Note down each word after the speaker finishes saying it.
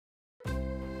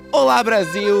Olá,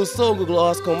 Brasil! Sou o Hugo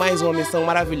Gloss com mais uma missão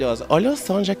maravilhosa. Olha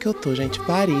só onde é que eu tô, gente.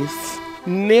 Paris.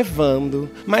 Nevando.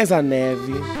 Mas a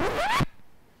neve.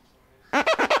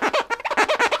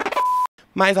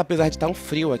 Mas apesar de estar um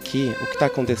frio aqui, o que está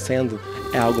acontecendo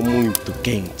é algo muito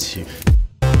quente.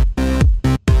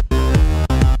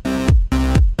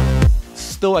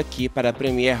 Estou aqui para a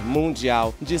premiere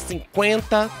mundial de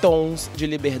 50 Tons de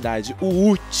Liberdade, o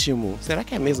último, será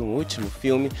que é mesmo o último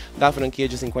filme da franquia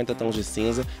de 50 Tons de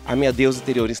Cinza? A minha deusa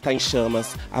interior está em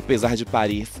chamas, apesar de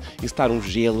Paris estar um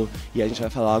gelo, e a gente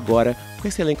vai falar agora com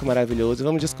esse elenco maravilhoso e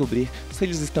vamos descobrir se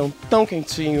eles estão tão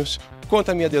quentinhos quanto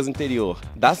a minha deusa interior.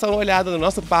 Dá só uma olhada no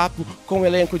nosso papo com o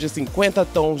elenco de 50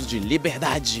 Tons de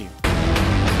Liberdade.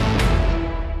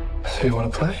 So you wanna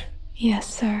play? Yes,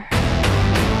 sir.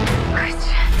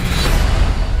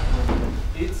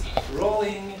 It's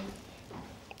rolling.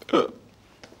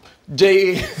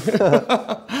 Jay.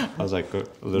 I was like a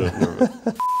little nervous.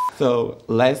 So,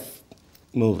 last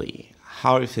movie.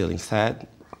 How are you feeling? Sad?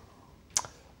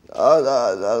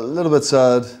 A little bit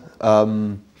sad.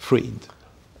 Freed.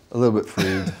 A little bit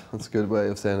freed. That's a good way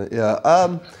of saying it.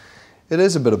 Yeah. It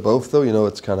is a bit of both, though. You know,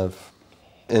 it's kind of,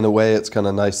 in a way, it's kind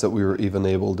of nice that we were even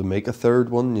able to make a third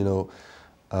one. You know,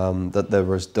 that there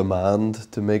was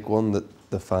demand to make one, that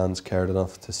the fans cared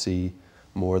enough to see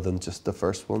more than just the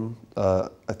first one. I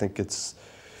think it's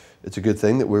a good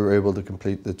thing that we were able to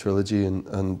complete the trilogy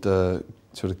and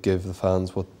sort of give the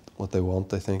fans what they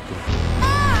want, I think.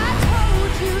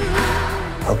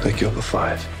 I'll pick you up at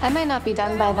 5. I might not be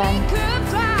done by then.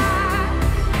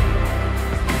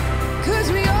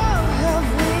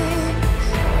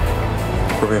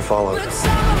 We're being followed.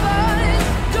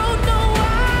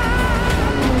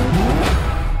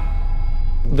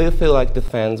 Do you feel like the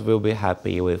fans will be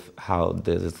happy with how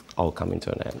this is all coming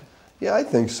to an end? Yeah, I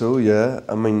think so, yeah.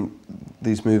 I mean,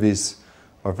 these movies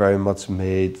are very much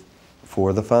made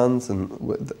for the fans, and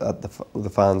the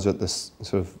fans are at this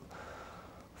sort of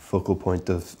focal point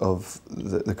of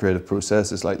the creative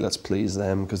process. It's like, let's please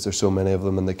them, because there's so many of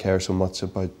them and they care so much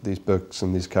about these books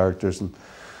and these characters and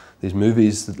these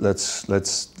movies, that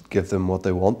let's give them what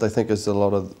they want, I think, is a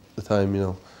lot of the time, you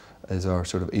know, is our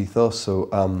sort of ethos. So,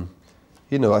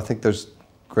 you know, I think there's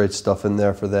great stuff in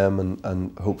there for them,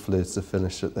 and hopefully it's the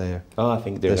finish that they I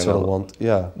think they sort of want.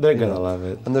 Yeah, they're gonna love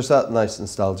it. And there's that nice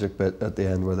nostalgic bit at the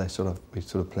end where we sort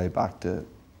of play back to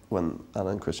when Anna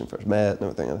and Christian first met and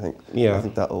everything. I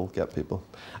think that'll get people.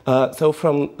 So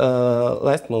from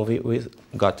last movie, we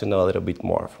got to know a little bit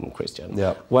more from Christian.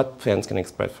 Yeah. What fans can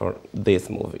expect for this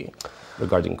movie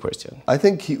regarding Christian? I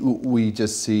think we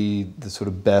just see the sort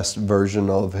of best version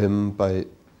of him by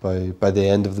the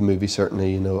end of the movie.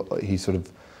 Certainly, you know, he sort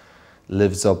of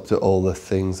lives up to all the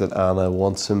things that Anna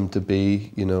wants him to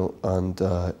be, you know, and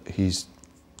he's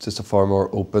just a far more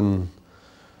open,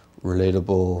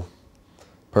 relatable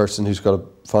person who's got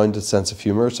found a sense of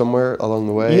humor somewhere along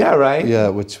the way. Yeah, right. Yeah,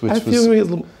 which I was. feel he's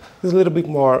a little bit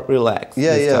more relaxed.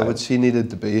 Yeah, time. which he needed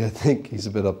to be. I think he's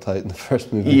a bit uptight in the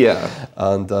first movie. Yeah,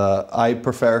 and I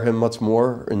prefer him much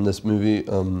more in this movie.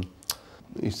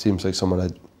 He seems like someone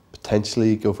I'd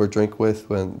potentially go for a drink with,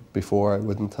 when before I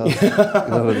wouldn't have. You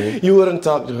know what I mean? You wouldn't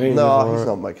talk to him. No, before. he's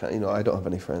not my kind. You know, I don't have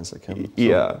any friends like him. So,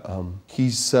 Yeah.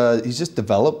 He's just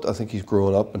developed. I think he's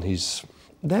grown up, and he's.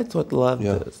 That's what love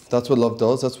is. That's what love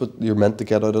does. That's what you're meant to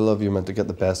get out of love. You're meant to get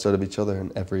the best out of each other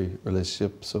in every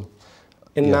relationship. So.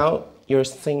 And yeah. now you're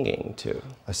singing too.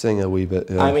 I sing a wee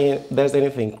bit. Yeah. I mean, there's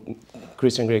anything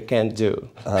Christian Grey can't do.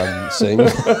 Sing. Sing,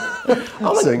 but you're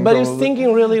probably.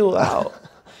 singing really well.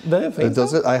 Don't you think It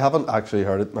does so? it. I haven't actually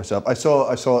heard it myself. I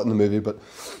saw it in the movie, but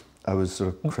I was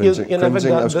sort of cringing. You never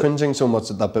got I was cringing so much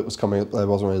that bit was coming up. I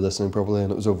wasn't really listening properly,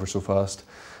 and it was over so fast.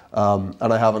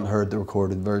 And I haven't heard the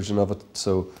recorded version of it.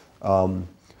 So,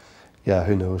 yeah,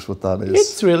 who knows what that is?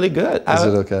 It's really good. Is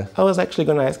it okay? I was actually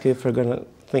going to ask you if you're going to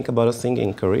think about a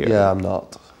singing career. Yeah, I'm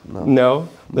not. No. No?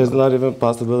 There's not even a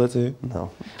possibility? No.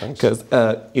 Thanks. Because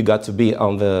you got to be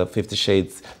on the 50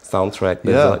 Shades soundtrack.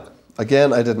 There's Yeah. like,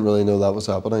 Again, I didn't really know that was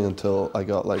happening until I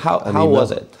got like. how email. was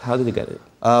it? How did you get it?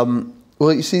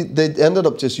 Well, you see, they ended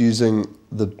up just using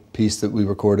the piece that we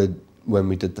recorded when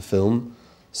we did the film.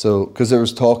 So, because there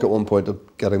was talk at one point of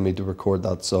getting me to record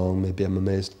that song, Maybe I'm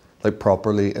Amazed, like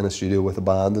properly in a studio with a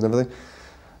band and everything.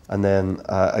 And then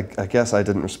I guess I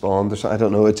didn't respond or something. I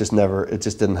don't know. It just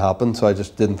didn't happen. So I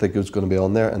just didn't think it was going to be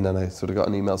on there. And then I sort of got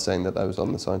an email saying that I was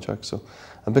on the soundtrack. So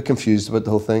I'm a bit confused about the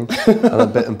whole thing, and I'm a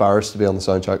bit embarrassed to be on the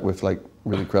soundtrack with like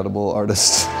really credible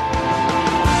artists.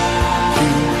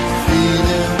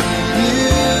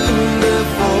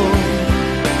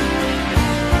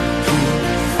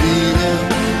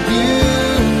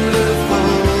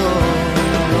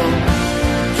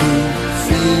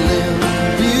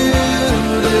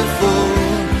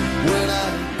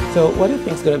 So what do you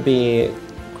think is going to be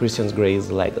Christian Grey's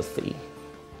legacy?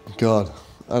 God,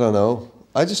 I don't know.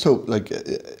 I just hope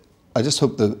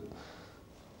that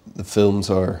the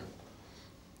films are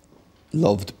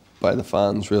loved by the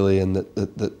fans, really, and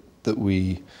that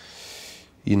we,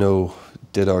 you know,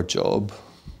 did our job.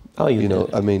 Oh, you know,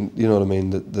 did. I mean, you know what I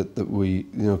mean. That we, you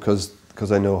know,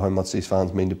 because I know how much these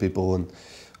fans mean to people, and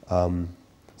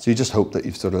so you just hope that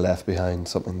you've sort of left behind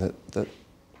something that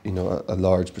you know a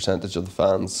large percentage of the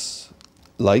fans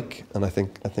like, and I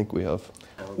think we have.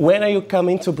 When are you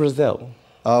coming to Brazil?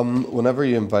 Whenever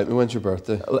you invite me. When's your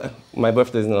birthday? My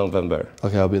birthday is in November.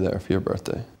 Okay, I'll be there for your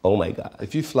birthday. Oh my God.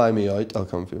 If you fly me out, I'll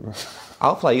come for your birthday.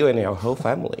 I'll fly you and your whole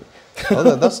family.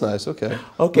 Oh, that's nice. Okay.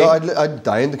 Okay. No, I'd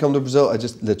dying to come to Brazil. I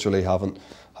just literally haven't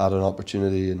had an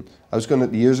opportunity. And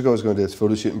years ago I was going to do this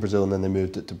photo shoot in Brazil, and then they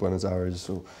moved it to Buenos Aires.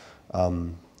 So,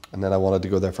 and then I wanted to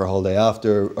go there for a holiday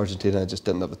after Argentina. I just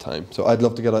didn't have the time. So I'd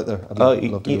love to get out there. I'd love to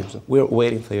go to Brazil. We're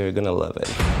waiting for you. You're gonna love it.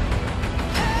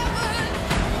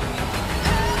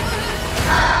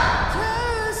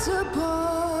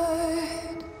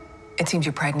 It seems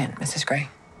you're pregnant, Mrs. Grey.